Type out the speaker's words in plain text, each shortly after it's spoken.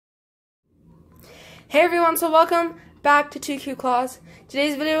Hey everyone, so welcome back to 2Q Claws.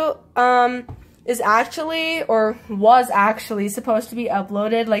 Today's video is actually, or was actually, supposed to be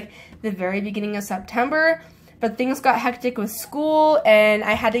uploaded like the very beginning of September, but things got hectic with school and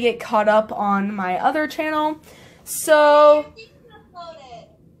I had to get caught up on my other channel. So,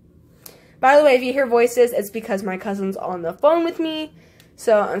 by the way, if you hear voices, it's because my cousin's on the phone with me,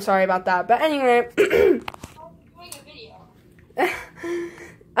 so I'm sorry about that. But anyway,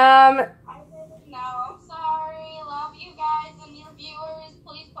 No, I'm sorry. Love you guys and your viewers.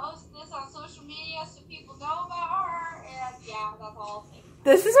 Please post this on social media so people know about her. And yeah, that's all.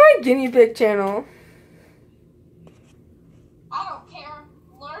 This is my guinea pig channel. I don't care.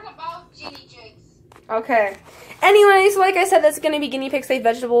 Learn about guinea pigs. Okay. Anyways, like I said, that's going to be guinea pig safe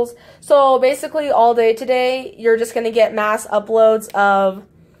vegetables. So basically all day today, you're just going to get mass uploads of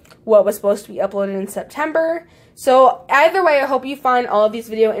what was supposed to be uploaded in September. So either way, I hope you find all of these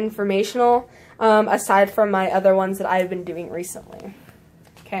video informational, aside from my other ones that I've been doing recently.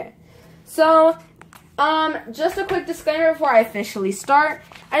 Okay. So, just a quick disclaimer before I officially start.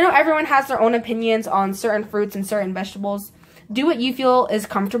 I know everyone has their own opinions on certain fruits and certain vegetables. Do what you feel is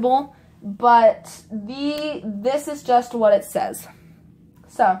comfortable, but this is just what it says.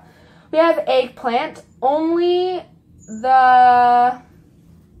 So, we have eggplant. Only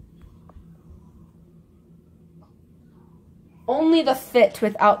the fit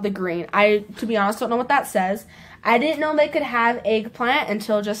without the green. I, to be honest, don't know what that says. I didn't know they could have eggplant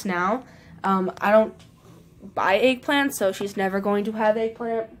until just now. I don't buy eggplant, so she's never going to have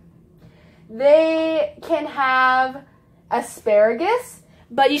eggplant. They can have asparagus,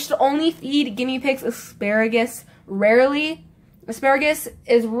 but you should only feed guinea pigs asparagus rarely. Asparagus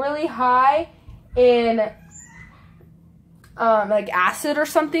is really high in like acid or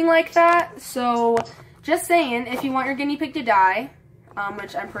something like that, so just saying, if you want your guinea pig to die,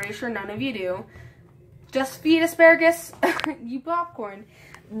 which I'm pretty sure none of you do, just feed asparagus, you popcorn.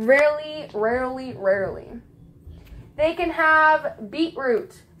 Rarely. They can have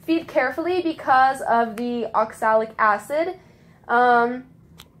beetroot. Feed carefully because of the oxalic acid. The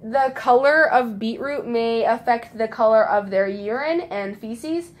color of beetroot may affect the color of their urine and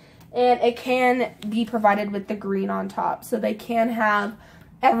feces, and it can be provided with the green on top. So they can have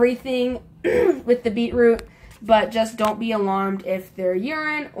everything with the beetroot, but just don't be alarmed if their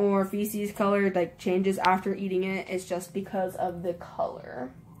urine or feces color like changes after eating it. It's just because of the color.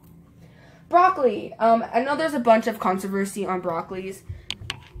 Broccoli. I know there's a bunch of controversy on broccolis,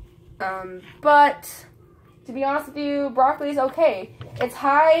 but to be honest with you, broccoli is okay. It's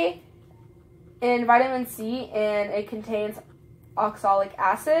high in vitamin C and it contains oxalic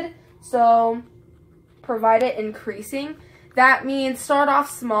acid, so provide it increasing. That means start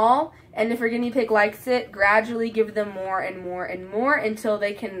off small, and if your guinea pig likes it, gradually give them more and more and more until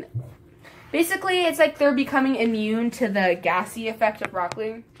they can... Basically, it's like they're becoming immune to the gassy effect of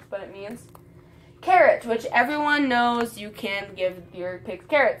broccoli. That's what it means. Carrot, which everyone knows you can give your pigs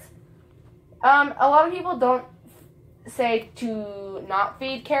carrots. A lot of people don't say to not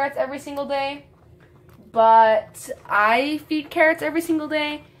feed carrots every single day, but I feed carrots every single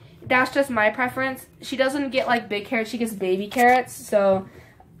day. That's just my preference. She doesn't get like big carrots, she gets baby carrots, so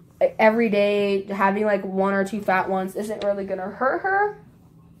every day having like 1 or 2 fat ones isn't really gonna hurt her.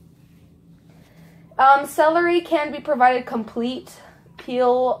 Celery can be provided complete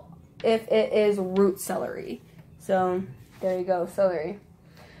peel if it is root celery. So there you go, celery.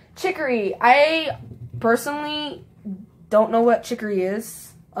 Chicory. I personally don't know what chicory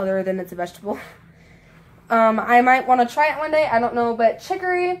is other than it's a vegetable. I might want to try it one day, I don't know, but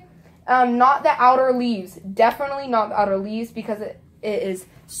chicory, not the outer leaves. Definitely not the outer leaves because it is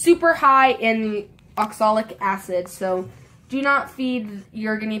super high in the oxalic acid. So do not feed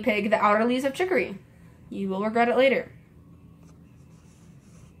your guinea pig the outer leaves of chicory. You will regret it later.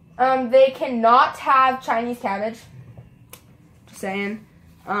 They cannot have Chinese cabbage. Just saying.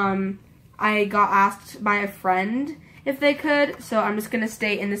 I got asked by a friend if they could, so I'm just going to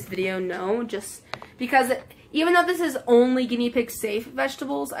state in this video no, just because even though this is only guinea pig safe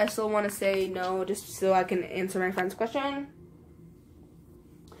vegetables, I still want to say no just so I can answer my friend's question.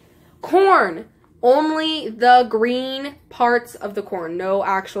 Corn. Only the green parts of the corn. No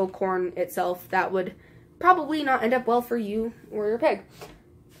actual corn itself. That would probably not end up well for you or your pig.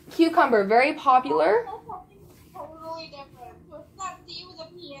 Cucumber. Very popular. Totally different. So it's not D with a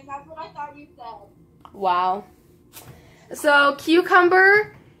P, and that's what I thought you said. Wow. So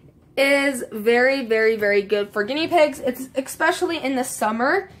cucumber is very good for guinea pigs. It's especially in the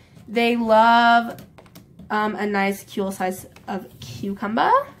summer. They love a nice cute size of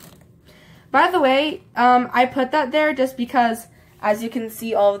cucumber. By the way, I put that there just because As you can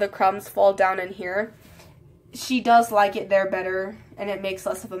see, all of the crumbs fall down in here. She does like it there better, and it makes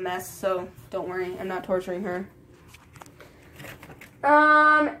less of a mess, so don't worry, I'm not torturing her.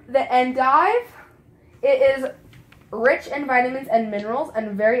 The endive, it is rich in vitamins and minerals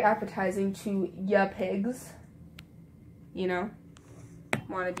and very appetizing to ya pigs. You know,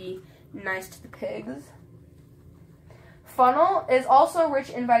 want to be nice to the pigs. Funnel is also rich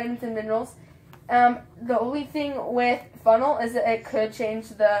in vitamins and minerals. The only thing with funnel is that it could change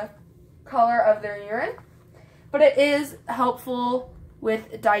the color of their urine, but it is helpful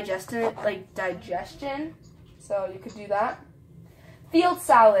with digestion, so you could do that. Field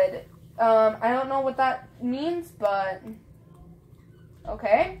salad. I don't know what that means, but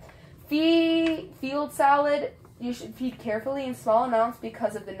okay. Field salad, you should feed carefully in small amounts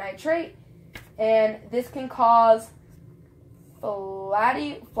because of the nitrate, and this can cause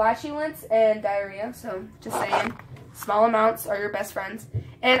flatulence and diarrhea, so just saying, small amounts are your best friends.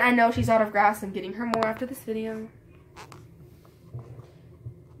 And I know she's out of grass. I'm getting her more after this video.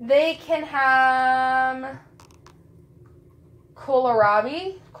 They can have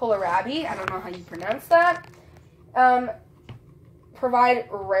kohlrabi, I don't know how you pronounce that. Provide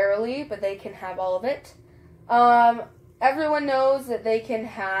rarely, but they can have all of it. Everyone knows that they can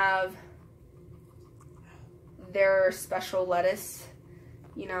have their special lettuce,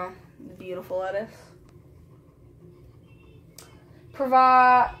 you know, the beautiful lettuce.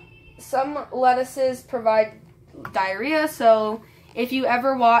 Some lettuces provide diarrhea, so if you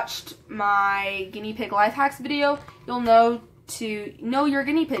ever watched my guinea pig life hacks video, you'll know to know your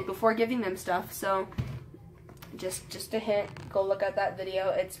guinea pig before giving them stuff. So just a hint, go look at that video,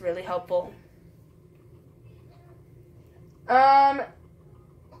 it's really helpful.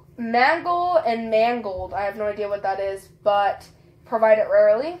 Mangle and mangold, I have no idea what that is, but provide it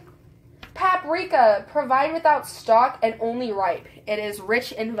rarely. Paprika, provide without stalk and only ripe. It is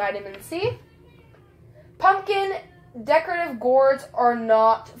rich in vitamin C. Pumpkin, decorative gourds are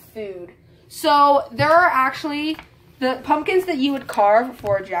not food. So there are actually, the pumpkins that you would carve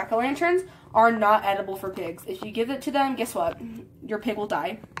for jack-o'-lanterns are not edible for pigs. If you give it to them, guess what? Your pig will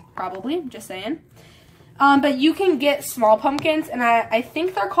die, probably, just saying. But you can get small pumpkins, and I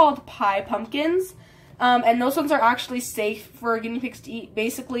think they're called pie pumpkins. And those ones are actually safe for guinea pigs to eat.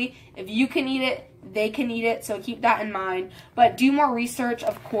 Basically, if you can eat it, they can eat it, so keep that in mind. But do more research,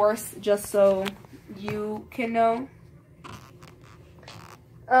 of course, just so you can know.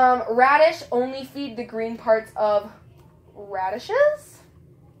 Radish, only feed the green parts of radishes.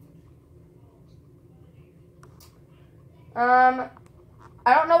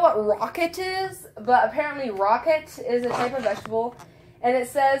 I don't know what rocket is, but apparently rocket is a type of vegetable, and it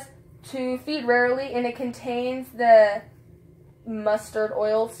says to feed rarely, and it contains the mustard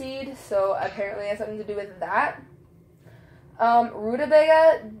oil seed, so apparently it has something to do with that.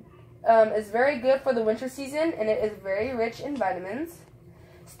 Rutabaga is very good for the winter season, and it is very rich in vitamins.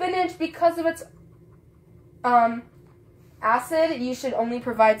 Spinach, because of its acid, you should only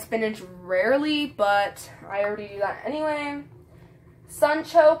provide spinach rarely, but I already do that anyway.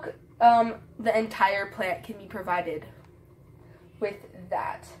 Sunchoke, the entire plant can be provided with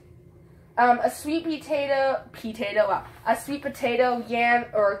that. A sweet potato, yam,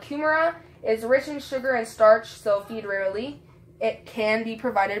 or kumara is rich in sugar and starch, so feed rarely. It can be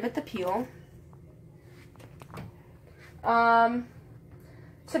provided with the peel.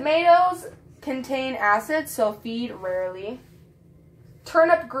 Tomatoes contain acid, so feed rarely.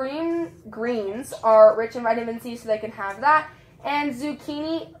 Turnip greens are rich in vitamin C, so they can have that. And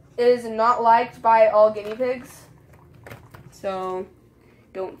zucchini is not liked by all guinea pigs, so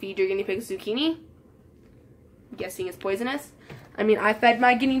don't feed your guinea pig zucchini. I'm guessing it's poisonous. I mean, I fed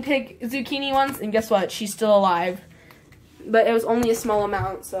my guinea pig zucchini once, and guess what? She's still alive. But it was only a small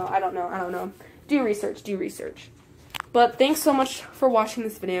amount, so I don't know. Do research. But thanks so much for watching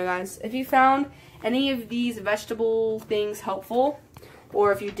this video, guys. If you found any of these vegetable things helpful,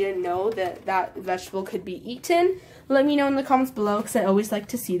 or if you didn't know that that vegetable could be eaten, let me know in the comments below, because I always like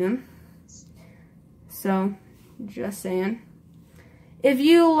to see them. So, just saying. If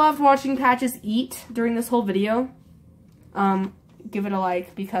you loved watching Patches eat during this whole video, give it a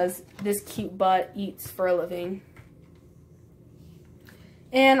like, because this cute butt eats for a living.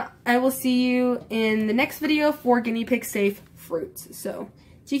 And I will see you in the next video for guinea pig safe fruits. So,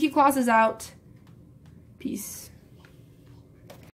 GQ Claus is out. Peace.